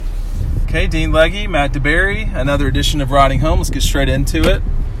Okay, Dean Legge, Matt DeBerry, another edition of Riding Home. Let's get straight into it.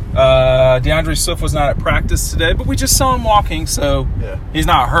 DeAndre Swift was not at practice today, but we just saw him walking, so he's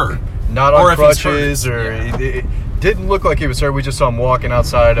not hurt. Not on crutches, it didn't look like he was hurt. We just saw him walking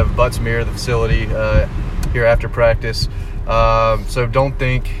outside of Butts-Mehre, the facility, here after practice. So don't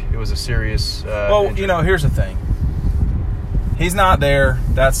think it was a serious injury. Here's the thing. He's not there.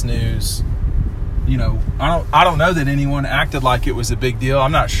 That's news. I don't know that anyone acted like it was a big deal.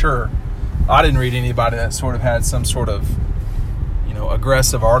 I'm not sure. I didn't read anybody that sort of had some sort of,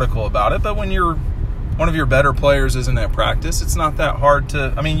 aggressive article about it. But when one of your better players isn't at practice, it's not that hard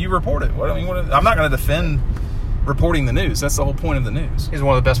to. You report it. I'm not going to defend reporting the news. That's the whole point of the news. He's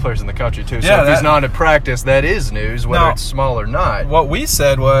one of the best players in the country, too. So if he's not at practice, that is news, whether it's small or not. What we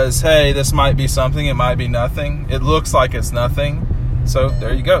said was, hey, this might be something. It might be nothing. It looks like it's nothing. So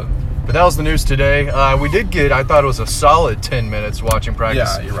there you go. But that was the news today. I thought it was a solid 10 minutes watching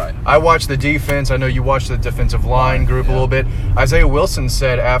practice. Yeah, you're right. I watched the defense. I know you watched the defensive line group a little bit. Isaiah Wilson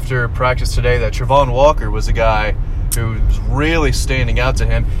said after practice today that Travon Walker was a guy who was really standing out to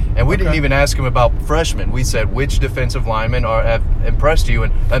him. And we didn't even ask him about freshmen. We said, which defensive linemen have impressed you?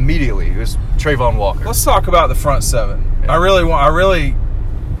 And immediately it was Travon Walker. Let's talk about the front seven. Yeah.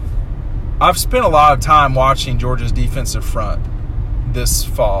 I've spent a lot of time watching Georgia's defensive front this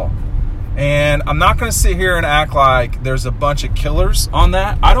fall. And I'm not going to sit here and act like there's a bunch of killers on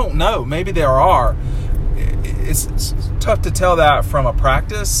that. I don't know. Maybe there are. It's tough to tell that from a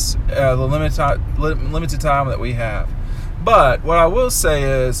practice, the limited time that we have. But what I will say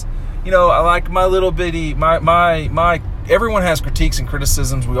is, I like my little bitty, my everyone has critiques and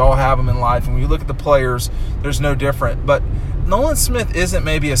criticisms. We all have them in life. And when you look at the players, there's no different. But Nolan Smith isn't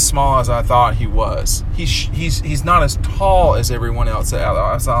maybe as small as I thought he was. He's not as tall as everyone else at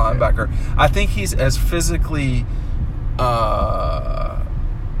outside linebacker. I think he's as physically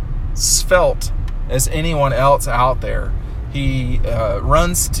svelte as anyone else out there. He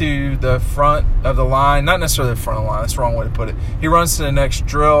runs to the front of the line, not necessarily the front of the line. That's the wrong way to put it. He runs to the next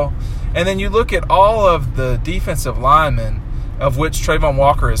drill. And then you look at all of the defensive linemen, of which Travon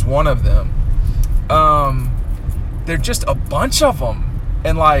Walker is one of them. They're just a bunch of them.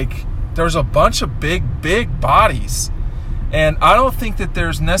 And, there's a bunch of big bodies. And I don't think that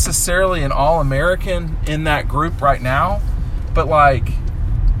there's necessarily an All-American in that group right now. But,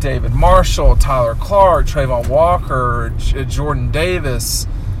 David Marshall, Tyler Clark, Travon Walker, Jordan Davis.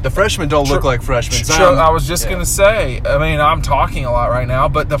 The freshmen don't look like freshmen. I was just going to say, I'm talking a lot right now.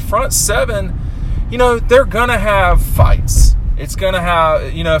 But the front seven, they're going to have fights. It's going to have,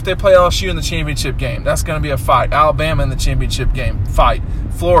 if they play LSU in the championship game, that's going to be a fight. Alabama in the championship game, fight.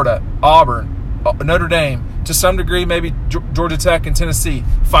 Florida, Auburn, Notre Dame, to some degree, maybe Georgia Tech and Tennessee,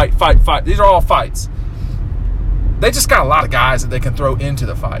 fight. These are all fights. They just got a lot of guys that they can throw into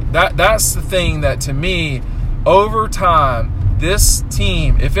the fight. That's the thing that, to me, over time, this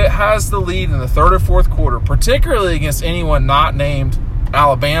team, if it has the lead in the third or fourth quarter, particularly against anyone not named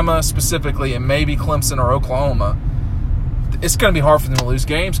Alabama specifically and maybe Clemson or Oklahoma, it's going to be hard for them to lose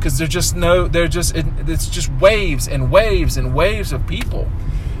games because it's just waves and waves and waves of people.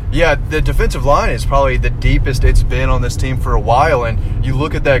 Yeah, the defensive line is probably the deepest it's been on this team for a while, and you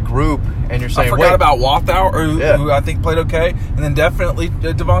look at that group and you're saying, I forgot about Walthour, who I think played okay, and then definitely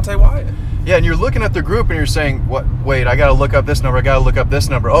Devontae Wyatt. Yeah, and you're looking at the group and you're saying, wait, I got to look up this number, I got to look up this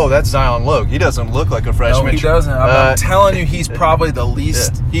number. Oh, that's Zion Logue. He doesn't look like a freshman. No, he doesn't. I'm telling you, he's probably the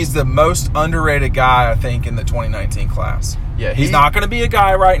least. He's the most underrated guy, I think, in the 2019 class. Yeah, he's not going to be a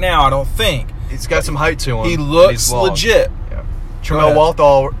guy right now, I don't think. He's got some height to him. He looks legit. Yeah. Tramel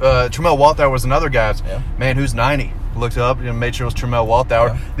Walthour was another guy. Man, who's 90? Looked up and made sure it was Tramel Walthour.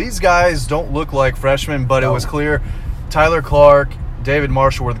 Yeah. These guys don't look like freshmen, but it was clear Tyler Clark, David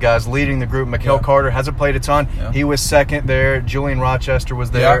Marshall were the guys leading the group. Mikael Carter hasn't played a ton. Yeah. He was second there. Julian Rochester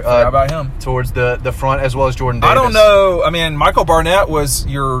was there about him. Towards the front, as well as Jordan Davis. I don't know. Michael Barnett was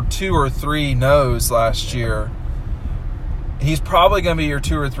your 2 or 3 nose last year. He's probably going to be your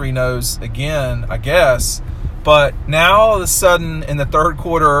 2 or 3 nose again, I guess. But now all of a sudden in the third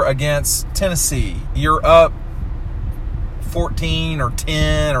quarter against Tennessee, you're up 14 or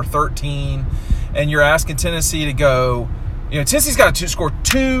 10 or 13, and you're asking Tennessee to go. Tennessee's got to score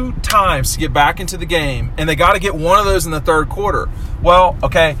 2 times to get back into the game, and they got to get one of those in the third quarter. Well,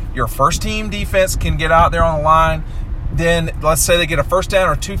 okay, your first-team defense can get out there on the line. Then let's say they get a first down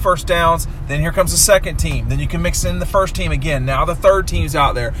or 2 first downs. Then here comes the second team. Then you can mix in the first team again. Now the third team's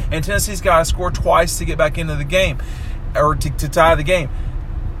out there. And Tennessee's got to score twice to get back into the game or to tie the game.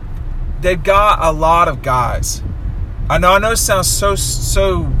 They've got a lot of guys. I know it sounds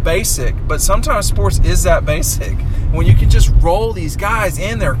so basic, but sometimes sports is that basic. when you can just roll these guys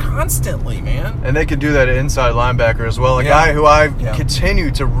in there constantly, man. And they can do that at inside linebacker as well. A guy who I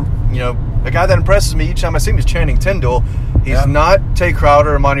continue to, a guy that impresses me each time I see him is Channing Tindall. He's not Tay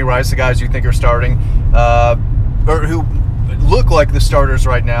Crowder or Monty Rice, the guys you think are starting, or who look like the starters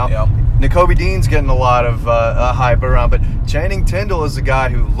right now. Yeah. Nakobe Dean's getting a lot of hype around, but Channing Tindall is a guy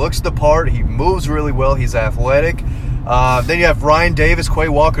who looks the part. He moves really well. He's athletic. Then you have Ryan Davis, Quay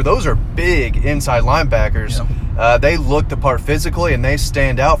Walker. Those are big inside linebackers. Yeah. They look the part physically, and they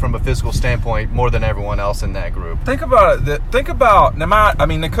stand out from a physical standpoint more than everyone else in that group. Think about it.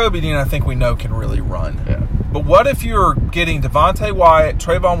 Nakobe Dean, I think we know can really run. Yeah. But what if you're getting Devontae Wyatt,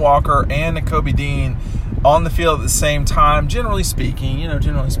 Trayvon Walker, and Nakobe Dean on the field at the same time? Generally speaking,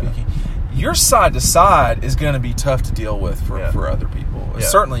 your side to side is going to be tough to deal with for other people. Yeah.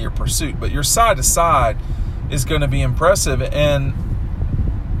 Certainly your pursuit, but your side to side is going to be impressive. And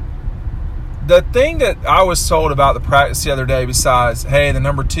the thing that I was told about the practice the other day, besides, hey, the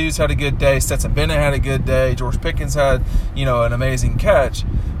number 2s had a good day, Stetson Bennett had a good day, George Pickens had, an amazing catch,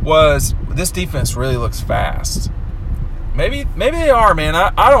 was this defense really looks fast. Maybe they are, man.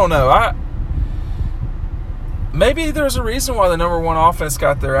 I don't know. Maybe there's a reason why the number 1 offense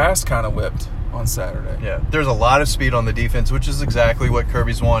got their ass kind of whipped on Saturday. Yeah, there's a lot of speed on the defense, which is exactly what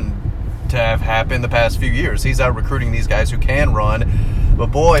Kirby's wanted to have happen the past few years. He's out recruiting these guys who can run. But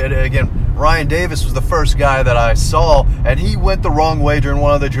boy, again, Ryan Davis was the first guy that I saw, and he went the wrong way during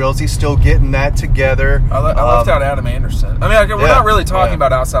one of the drills. He's still getting that together. I left out Adam Anderson. We're not really talking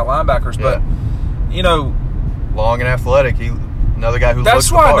about outside linebackers, but, long and athletic. Another guy who that's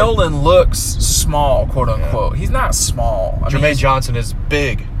looks why the part. Nolan looks small, quote unquote. He's not small. Jermaine Johnson is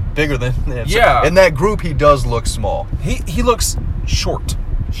bigger than yeah. In that group, he does look small. He looks short.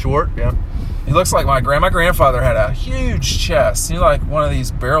 Short, yeah. He looks like my grandfather had a huge chest. He's like one of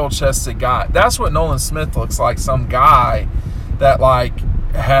these barrel-chested guys. That's what Nolan Smith looks like. Some guy that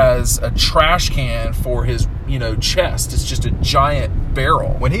has a trash can for his chest. It's just a giant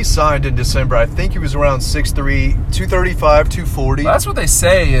barrel. When he signed in December, I think he was around 6'3", 235, 240. Well, that's what they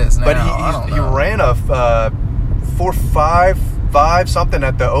say he is now. But he ran a 4.55 something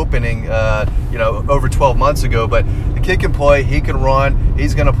at the opening, over 12 months ago. But the kid can play. He can run.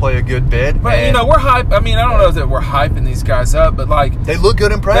 He's going to play a good bit. But we're hype. I don't know that we're hyping these guys up, but they look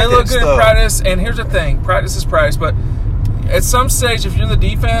good in practice. They look good in practice. And here's the thing: practice is practice. But at some stage, if you're in the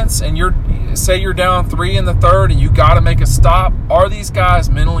defense and you're down 3 in the third and you got to make a stop, are these guys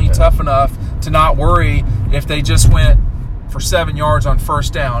mentally tough enough to not worry if they just went for 7 yards on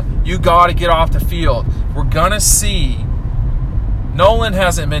first down? You got to get off the field. We're going to see. Nolan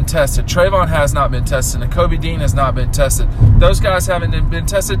hasn't been tested. Trayvon has not been tested. Nakobe Dean has not been tested. Those guys haven't been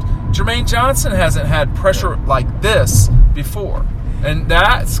tested. Jermaine Johnson hasn't had pressure like this before. And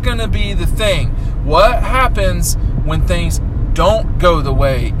that's going to be the thing. What happens when things don't go the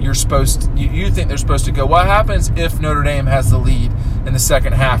way you think they're supposed to go? What happens if Notre Dame has the lead in the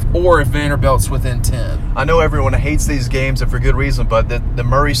second half, or if Vanderbilt's within 10? I know everyone hates these games, and for good reason, but the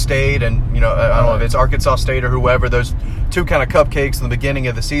Murray State and, I don't know if it's Arkansas State or whoever, those two kind of cupcakes in the beginning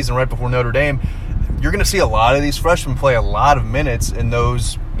of the season right before Notre Dame, you're going to see a lot of these freshmen play a lot of minutes in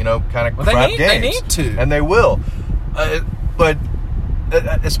those, kind of crap games. They need to. And they will. But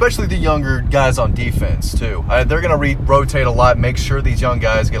especially the younger guys on defense, too. They're going to rotate a lot, make sure these young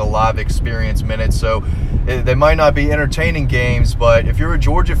guys get a lot of experience minutes. So they might not be entertaining games, but if you're a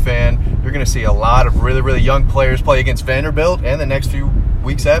Georgia fan, you're going to see a lot of really, really young players play against Vanderbilt and the next few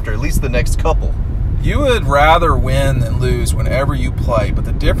weeks after, at least the next couple. You would rather win than lose whenever you play, but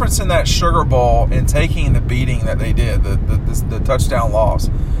the difference in that Sugar Bowl and taking the beating that they did, the touchdown loss,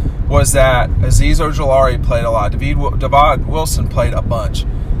 was that Azeez Ojulari played a lot. David Wilson played a bunch.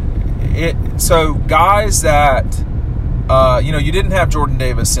 So guys that, you didn't have Jordan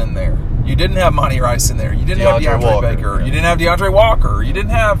Davis in there. You didn't have Monty Rice in there. You didn't have DeAndre Baker. Yeah. You didn't have DeAndre Walker. You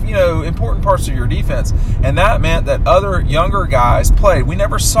didn't have, important parts of your defense. And that meant that other younger guys played. We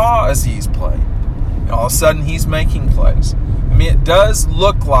never saw Azeez play. And all of a sudden, he's making plays. It does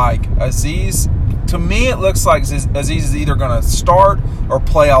look like Azeez. To me, it looks like Azeez is either going to start or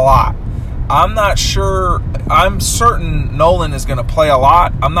play a lot. I'm not sure. I'm certain Nolan is going to play a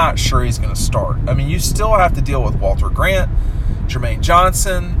lot. I'm not sure he's going to start. You still have to deal with Walter Grant, Jermaine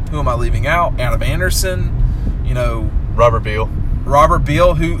Johnson. Who am I leaving out? Adam Anderson. Robert Beal,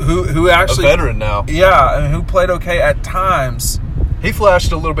 who actually a veteran now. Yeah, who played okay at times. He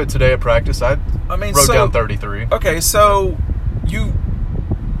flashed a little bit today at practice. I wrote down 33. Okay, so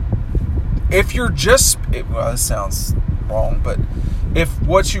if you're just, this sounds wrong, but if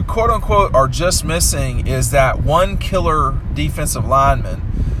what you quote unquote are just missing is that one killer defensive lineman,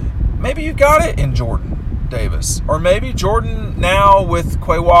 maybe you got it in Jordan. Davis, or maybe Jordan now with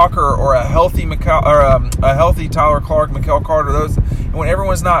Quay Walker or a healthy a healthy Tyler Clark, Mikael Carter, those when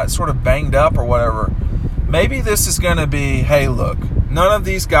everyone's not sort of banged up or whatever. Maybe this is going to be, hey, look, none of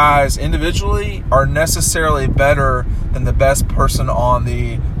these guys individually are necessarily better than the best person on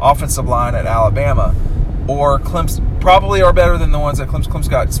the offensive line at Alabama, or Clemson probably are better than the ones at Clemson. Clemson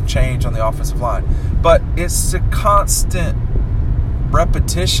got some change on the offensive line, but it's a constant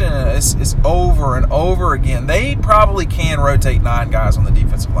repetition. It's over and over again. They probably can rotate 9 guys on the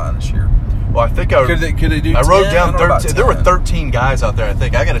defensive line this year. Well, I think could they do 10? I wrote down 13. There were 13 guys out there. I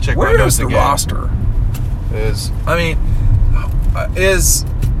think I got to check my notes again. Where is the roster?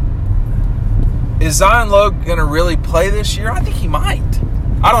 Is Zion Logue going to really play this year? I think he might.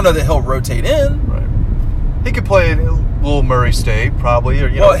 I don't know that he'll rotate in. Right. He could play in Little Murray State, probably, or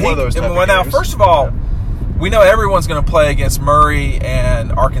one of those type of games. Now, first of all, we know everyone's going to play against Murray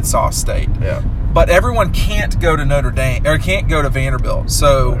and Arkansas State. Yeah. But everyone can't go to Notre Dame or can't go to Vanderbilt.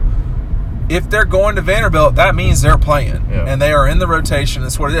 So if they're going to Vanderbilt, that means they're playing. Yeah. And they are in the rotation.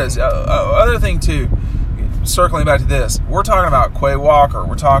 That's what it is. Other thing, too, circling back to this, we're talking about Quay Walker.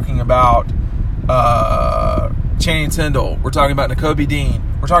 We're talking about Channing Tindall. We're talking about Nakobe Dean.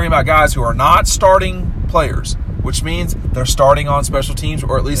 We're talking about guys who are not starting players, which means they're starting on special teams,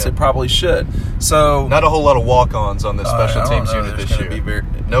 or at least they probably should. So not a whole lot of walk-ons on the special teams unit this year.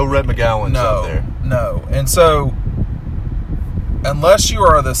 No Rhett McGowan's out there. No. And so unless you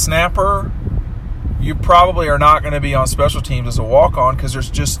are the snapper, you probably are not going to be on special teams as a walk-on, because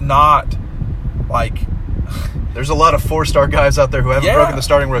there's just not there's a lot of 4-star guys out there who haven't broken the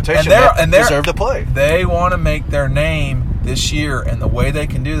starting rotation that deserve to play. They want to make their name this year, and the way they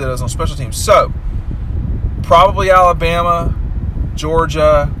can do that is on special teams. So probably Alabama,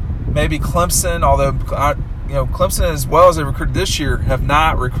 Georgia, maybe Clemson, although Clemson, as well as they recruited this year, have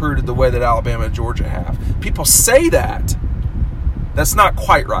not recruited the way that Alabama and Georgia have. People say that. That's not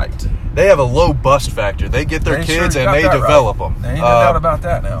quite right. They have a low bust factor. They get their kids and they develop them. There ain't no doubt about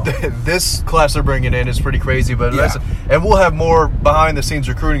that now. This class they're bringing in is pretty crazy, but yeah. And we'll have more behind-the-scenes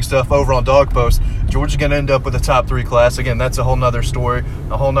recruiting stuff over on Dog Post. Georgia's going to end up with a top 3 class. Again, that's a whole nother story,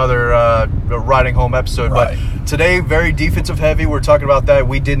 a whole nother riding home episode. Right. But today, very defensive heavy. We're talking about that.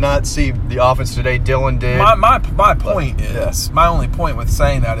 We did not see the offense today. Dylan did. My point is, my only point with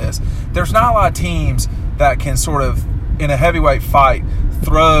saying that is, there's not a lot of teams that can sort of, in a heavyweight fight,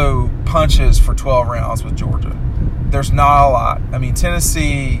 throw punches for 12 rounds with Georgia. There's not a lot. I mean,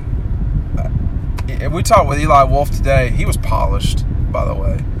 Tennessee, we talked with Eli Wolf today. He was polished, by the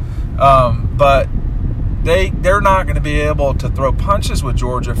way. But they're not going to be able to throw punches with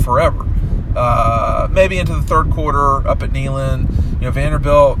Georgia forever. Maybe into the third quarter up at Neyland.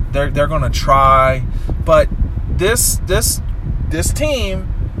 Vanderbilt, they're going to try. But this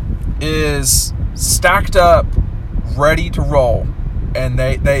team is stacked up, ready to roll, and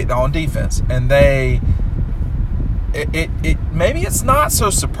they on defense, and maybe it's not so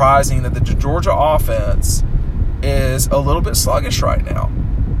surprising that the Georgia offense is a little bit sluggish right now.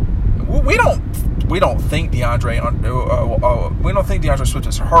 We don't think DeAndre Swift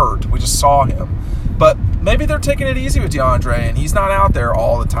is hurt. We just saw him, but maybe they're taking it easy with DeAndre, and he's not out there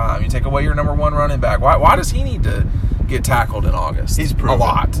all the time. You take away your number 1 running back. Why does he need to get tackled in August? He's proven. A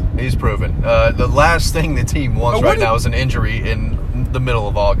lot. He's proven. The last thing the team wants now is an injury in the middle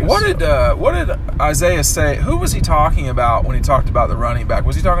of August. What did Isaiah say? Who was he talking about when he talked about the running back?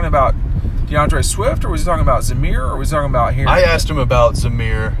 Was he talking about DeAndre Swift, or was he talking about Zamir, or was he talking about here? I asked him about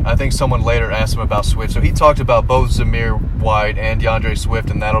Zamir. I think someone later asked him about Swift. So he talked about both Zamir White and DeAndre Swift,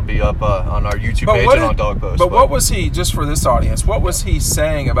 and that'll be up on our YouTube page and on Dog Post. But what was he, just for this audience, what was he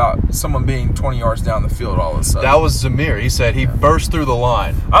saying about someone being 20 yards down the field all of a sudden? That was Zamir. He said he burst through the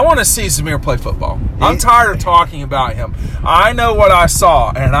line. I want to see Zamir play football. I'm tired of talking about him. I know what I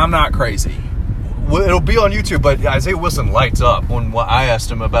saw, and I'm not crazy. Well, it'll be on YouTube, but Isaiah Wilson lights up. When I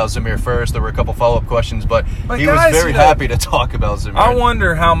asked him about Zamir first, there were a couple follow-up questions, but he was very happy to talk about Zamir. I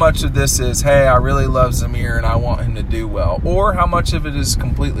wonder how much of this is, hey, I really love Zamir and I want him to do well, or how much of it is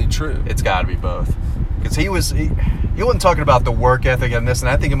completely true. It's got to be both. Because he wasn't talking about the work ethic and this, and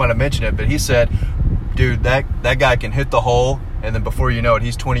I think he might have mentioned it, but he said, dude, that guy can hit the hole, and then before you know it,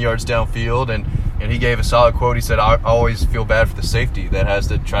 he's 20 yards downfield, and he gave a solid quote. He said, I always feel bad for the safety that has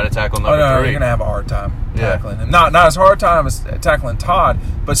to try to tackle number 3. You're going to have a hard time tackling him. Not as hard time as tackling Todd,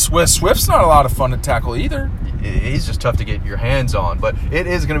 but Swift's not a lot of fun to tackle either. He's just tough to get your hands on, but it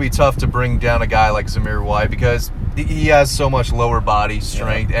is going to be tough to bring down a guy like Zamir White because he has so much lower body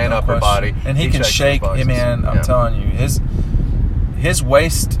strength and upper body. And he can shake. Man, I'm telling you, his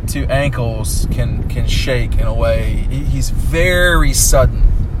waist to ankles can shake in a way. He's very sudden.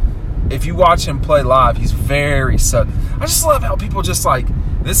 if you watch him play live, he's very sudden. I just love how people just like,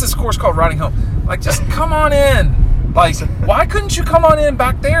 this is, of course, called riding home. Like, just come on in. Like, why couldn't you come on in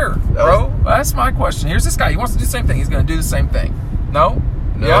back there, bro? That's my question. Here's this guy. He wants to do the same thing. He's going to do the same thing. No?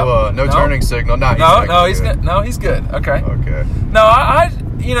 No turning signal. He's good. Okay. No,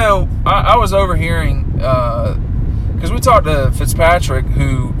 I was overhearing, because we talked to Fitzpatrick,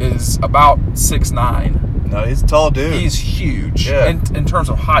 who is about 6'9". No, he's a tall dude. He's huge in terms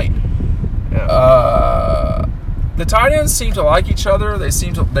of height. Yeah. The tight ends seem to like each other. They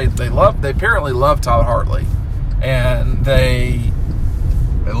apparently love Tyler Hartley, and they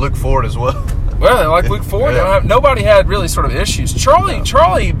Luke Ford as well. Well, they like Luke Ford. Nobody had really sort of issues.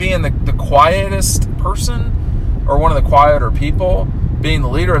 Charlie being the quietest person, or one of the quieter people, being the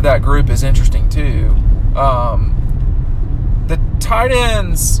leader of that group is interesting too. The tight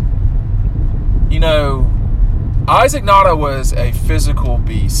ends, Isaac Nada was a physical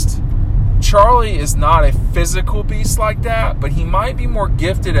beast. Charlie is not a physical beast like that, but he might be more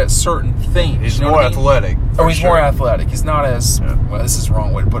gifted at certain things. He's more athletic. He's more athletic. He's not as, well, this is the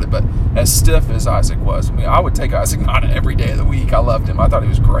wrong way to put it, but as stiff as Isaac was. I mean, I would take Isaac Nada every day of the week. I loved him. I thought he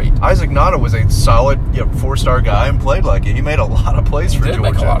was great. Isaac Nada was a solid 4-star guy and played like it. He made a lot of plays for Georgia. He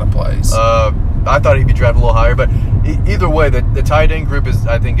did make a lot of plays. I thought he'd be drafted a little higher, but either way, the tight end group is,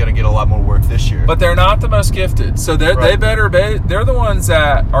 I think, going to get a lot more work this year. But they're not the most gifted, so they're the ones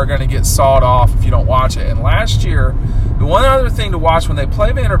that are going to get sawed off if you don't watch it. And last year, the one other thing to watch when they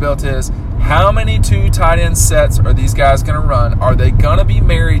play Vanderbilt is how many two tight end sets are these guys going to run? Are they going to be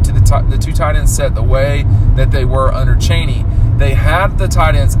married to the two tight end set the way that they were under Chaney? They had the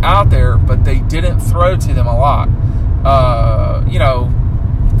tight ends out there, but they didn't throw to them a lot.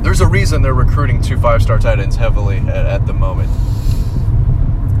 There's a reason they're recruiting 2 5-star tight ends heavily at the moment.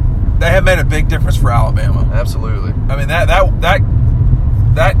 They have made a big difference for Alabama. Absolutely. I mean,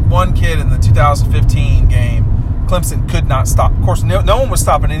 that one kid in the 2015 game, Clemson could not stop. Of course, no one was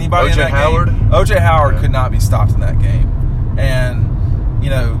stopping anybody in that game. O.J. Howard could not be stopped in that game. And,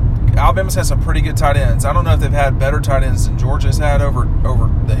 Alabama's had some pretty good tight ends. I don't know if they've had better tight ends than Georgia's had over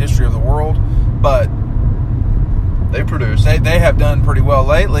the history of the world, but they produce. They have done pretty well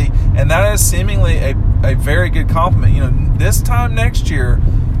lately, and that is seemingly a very good compliment. This time next year,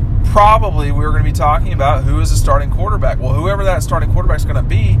 probably we're going to be talking about who is the starting quarterback. Well, whoever that starting quarterback is going to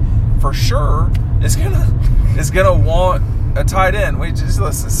be, for sure, is going to want a tight end.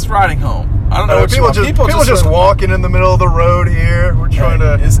 It's riding home. I don't know what people just walking in the middle of the road here. We're trying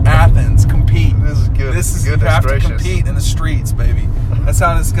to. It's Athens. Compete. This is good. You have to compete in the streets, baby. That's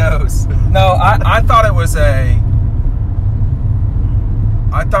how this goes. No, I thought it was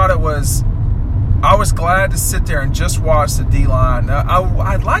I was glad to sit there and just watch the D-line.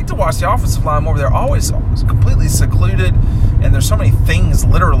 I'd like to watch the offensive line more. They're always completely secluded, and there's so many things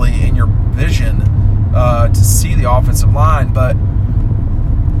literally in your vision to see the offensive line. But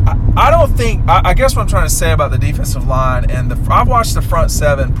I guess what I'm trying to say about the defensive line, and I've watched the front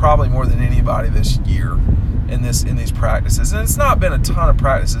seven probably more than anybody this year in these practices. And it's not been a ton of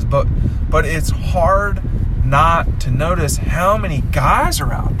practices, but it's hard not to notice how many guys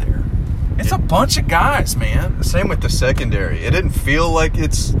are out there. It's a bunch of guys, man. Same with the secondary. It didn't feel like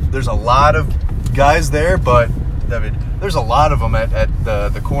there's a lot of guys there, but there's a lot of them at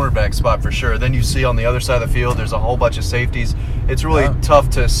the cornerback spot for sure. Then you see on the other side of the field, there's a whole bunch of safeties. It's really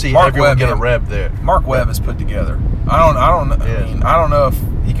tough to see everyone get a rep there. Mark Webb is put together. I don't know if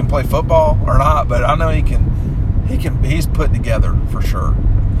he can play football or not, but I know he can. He's put together for sure.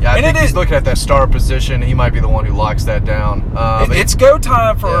 Yeah, I think he's looking at that star position. He might be the one who locks that down. It's go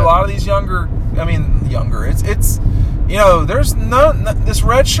time for a lot of these younger. It's there's this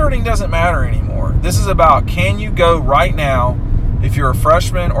red shirting doesn't matter anymore. This is about, can you go right now if you're a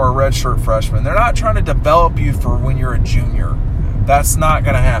freshman or a red shirt freshman. They're not trying to develop you for when you're a junior. That's not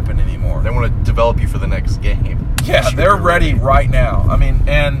going to happen anymore. They want to develop you for the next game. Yeah, they're ready right now. I mean,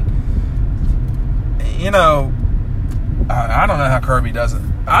 and I don't know how Kirby does it.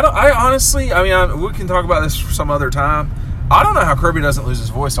 I honestly, we can talk about this for some other time. I don't know how Kirby doesn't lose his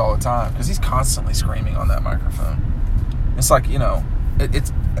voice all the time, because he's constantly screaming on that microphone. It's like,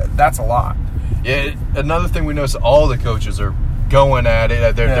 that's a lot. Yeah, another thing we notice, all the coaches are going at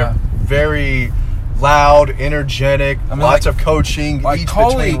it. They're very loud, energetic, lots of coaching, each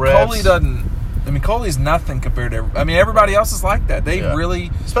between reps. Coley's nothing compared to everybody else is like that. They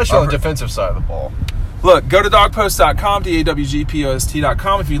really, especially on the defensive side of the ball. Look, go to dogpost.com,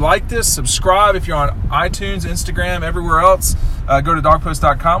 DAWGPOST.com. If you like this, subscribe. If you're on iTunes, Instagram, everywhere else, go to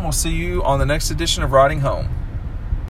dogpost.com. We'll see you on the next edition of Riding Home.